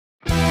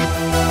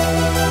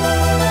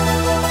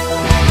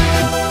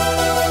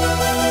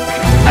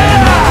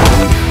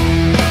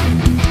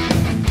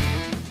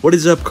What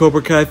is up,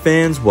 Cobra Kai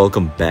fans?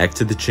 Welcome back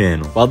to the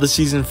channel. While the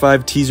Season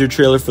 5 teaser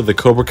trailer for the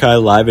Cobra Kai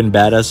Live and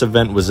Badass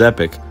event was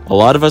epic, a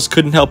lot of us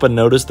couldn't help but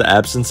notice the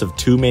absence of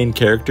two main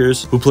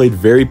characters who played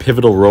very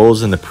pivotal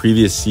roles in the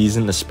previous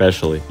season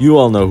especially. You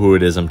all know who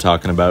it is I'm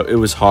talking about. It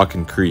was Hawk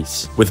and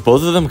Kreese. With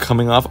both of them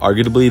coming off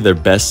arguably their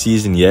best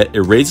season yet,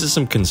 it raises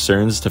some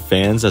concerns to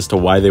fans as to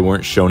why they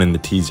weren't shown in the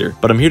teaser.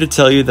 But I'm here to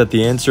tell you that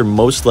the answer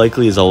most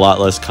likely is a lot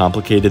less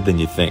complicated than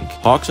you think.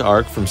 Hawk's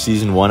arc from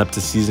Season 1 up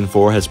to Season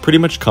 4 has pretty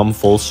much come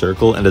full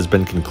circle and has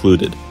been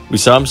concluded. We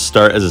saw him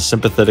start as a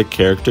sympathetic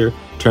character,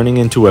 turning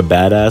into a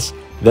badass,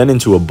 then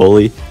into a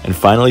bully, and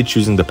finally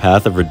choosing the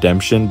path of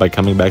redemption by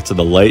coming back to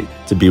the light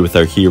to be with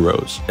our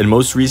heroes. And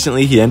most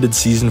recently, he ended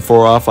Season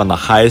 4 off on the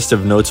highest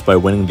of notes by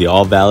winning the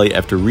All Valley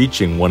after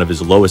reaching one of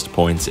his lowest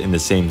points in the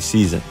same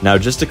season. Now,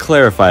 just to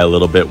clarify a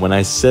little bit, when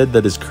I said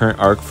that his current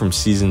arc from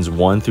Seasons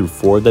 1 through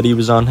 4 that he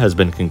was on has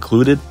been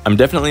concluded, I'm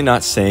definitely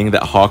not saying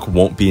that Hawk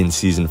won't be in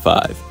Season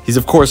 5. He's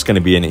of course going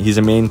to be in it. He's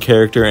a main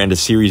character and a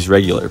series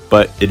regular,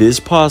 but it is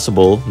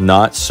possible,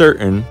 not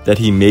certain, that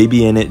he may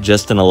be in it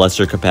just in a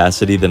lesser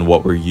capacity than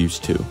what we're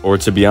used to. Or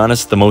to be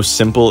honest, the most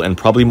simple and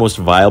probably most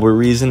viable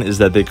reason is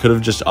that they could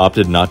have just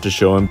opted not to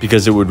show him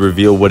because it would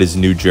reveal what his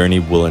new journey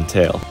will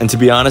entail. And to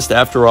be honest,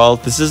 after all,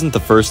 this isn't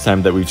the first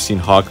time that we've seen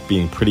Hawk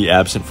being pretty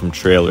absent from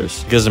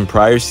trailers, because in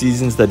prior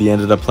seasons that he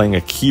ended up playing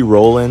a key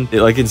role in,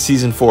 like in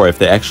Season 4, if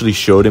they actually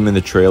showed him in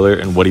the trailer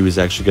and what he was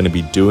actually going to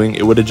be doing,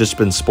 it would have just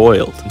been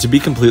spoiled. And to be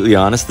completely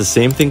honest, the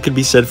same thing could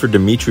be said for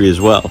Dimitri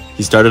as well.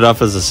 He started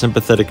off as a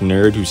sympathetic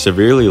nerd who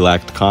severely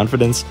lacked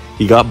confidence,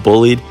 he got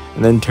bullied,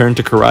 and then turned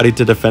to karate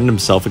to defend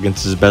himself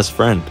against his best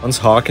friend. Once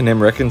Hawk and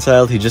him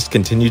reconciled, he just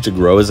continued to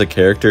grow as a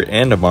character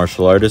and a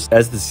martial artist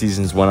as the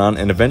seasons went on,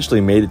 and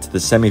eventually made it to the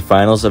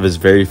semifinals of his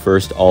very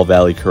first All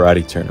Valley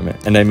Karate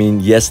tournament. And I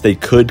mean, yes, they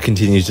could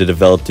continue to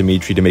develop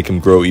Dimitri to make him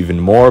grow even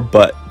more,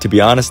 but to be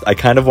honest, I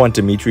kind of want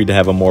Dimitri to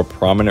have a more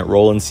prominent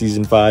role in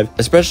Season 5,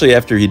 especially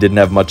after he didn't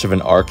have much of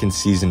an arc in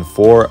Season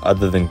 4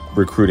 other than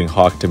recruiting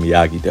Hawk to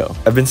Miyagi-Do.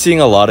 I've been seeing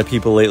a lot of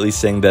people lately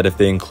saying that if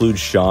they include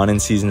Sean in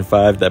Season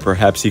 5, that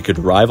perhaps he could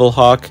rival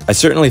Hawk. I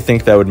certainly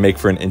think that would make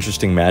for an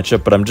interesting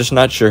matchup, but I'm just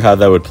not sure how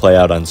that would play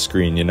out on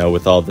screen, you know,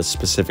 with all the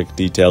specific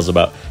details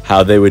about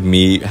how they would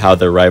meet, how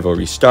their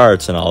rivalry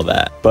starts, and all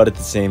that. But at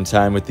the same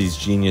time, with these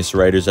genius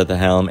writers at the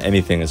helm,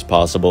 anything is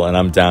possible, and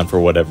I'm down for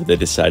whatever they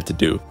decide to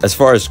do. As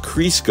far as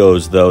Kreese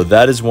goes, though,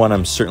 that is one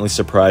I'm certainly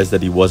surprised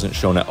that he wasn't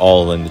shown at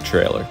all in the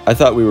trailer. I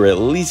thought we were at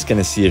least going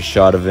to see a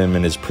shot of him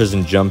in his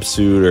prison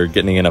jumpsuit, or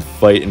getting in a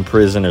fight in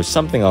prison, or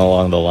something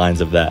along the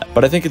lines of that.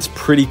 But I think it's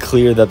pretty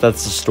clear that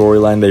that's the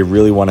storyline they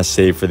really want to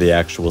save for the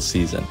actual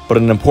season. But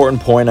an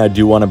important point I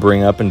do want to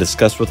bring up and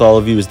discuss with all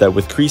of you is that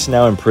with Kreese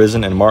now in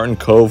prison and Martin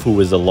Kove, who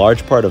was a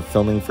large part of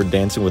filming for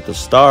Dancing with the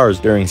Stars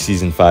during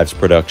Season 5's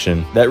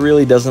production, that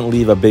really doesn't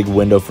leave a big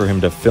window for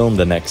him to film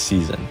the next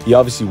season. He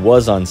obviously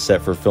was on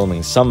set for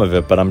filming some of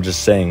it, but I'm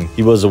just saying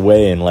he was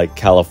away in like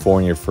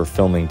California for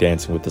filming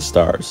Dancing with the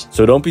Stars.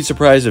 So don't be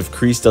surprised if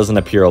Kreese doesn't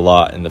appear a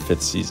lot in the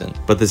 5th season.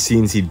 But the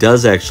scenes he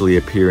does actually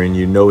appear in,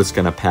 you know it's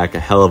gonna pack a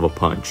hell of a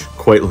punch,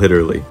 quite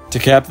literally. To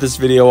cap this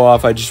video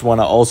off, I just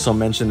want to also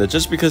mention that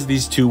just because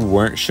these two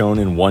weren't shown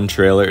in one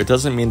trailer, it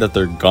doesn't mean that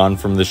they're gone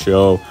from the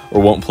show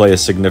or won't play a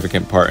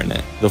significant part in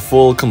it. The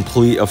full,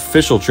 complete,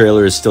 official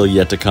trailer is still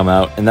yet to come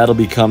out, and that'll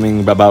be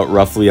coming about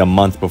roughly a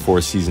month before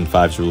Season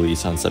 5's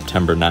release on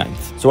September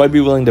 9th. So I'd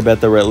be willing to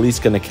bet that we're at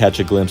least going to catch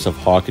a glimpse of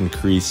Hawk and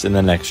Kreese in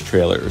the next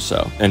trailer or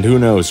so. And who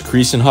knows,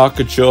 Kreese and Hawk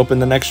could show up in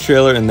the next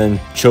trailer, and then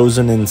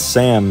Chosen and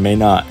Sam may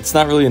not. It's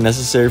not really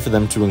necessary for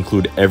them to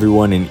include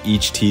everyone in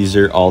each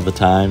teaser all the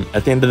time.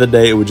 At the end of the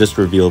day, it would just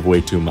reveal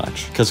way too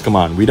much. Because come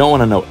on, we don't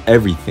want to know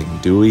everything,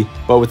 do we?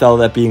 But with all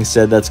that being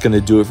said, that's going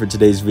to do it for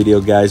today's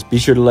video, guys. Be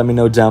sure to let me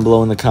know down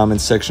below in the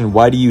comments section,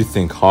 why do you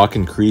think Hawk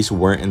and Kreese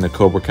weren't in the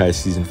Cobra Kai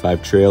Season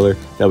 5 trailer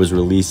that was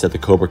released at the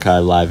Cobra Kai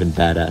Live and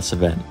Badass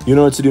event? You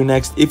know what to do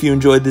next. If you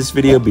enjoyed this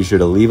video, be sure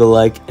to leave a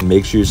like and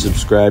make sure you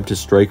subscribe to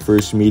Strike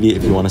First Media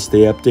if you want to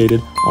stay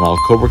updated on all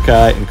Cobra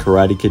Kai and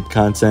Karate Kid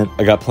content.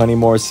 I got plenty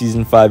more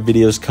Season 5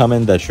 videos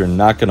coming that you're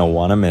not going to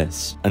want to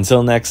miss.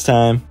 Until next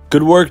time,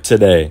 good work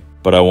today,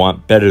 but I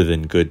want better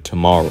than good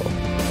tomorrow.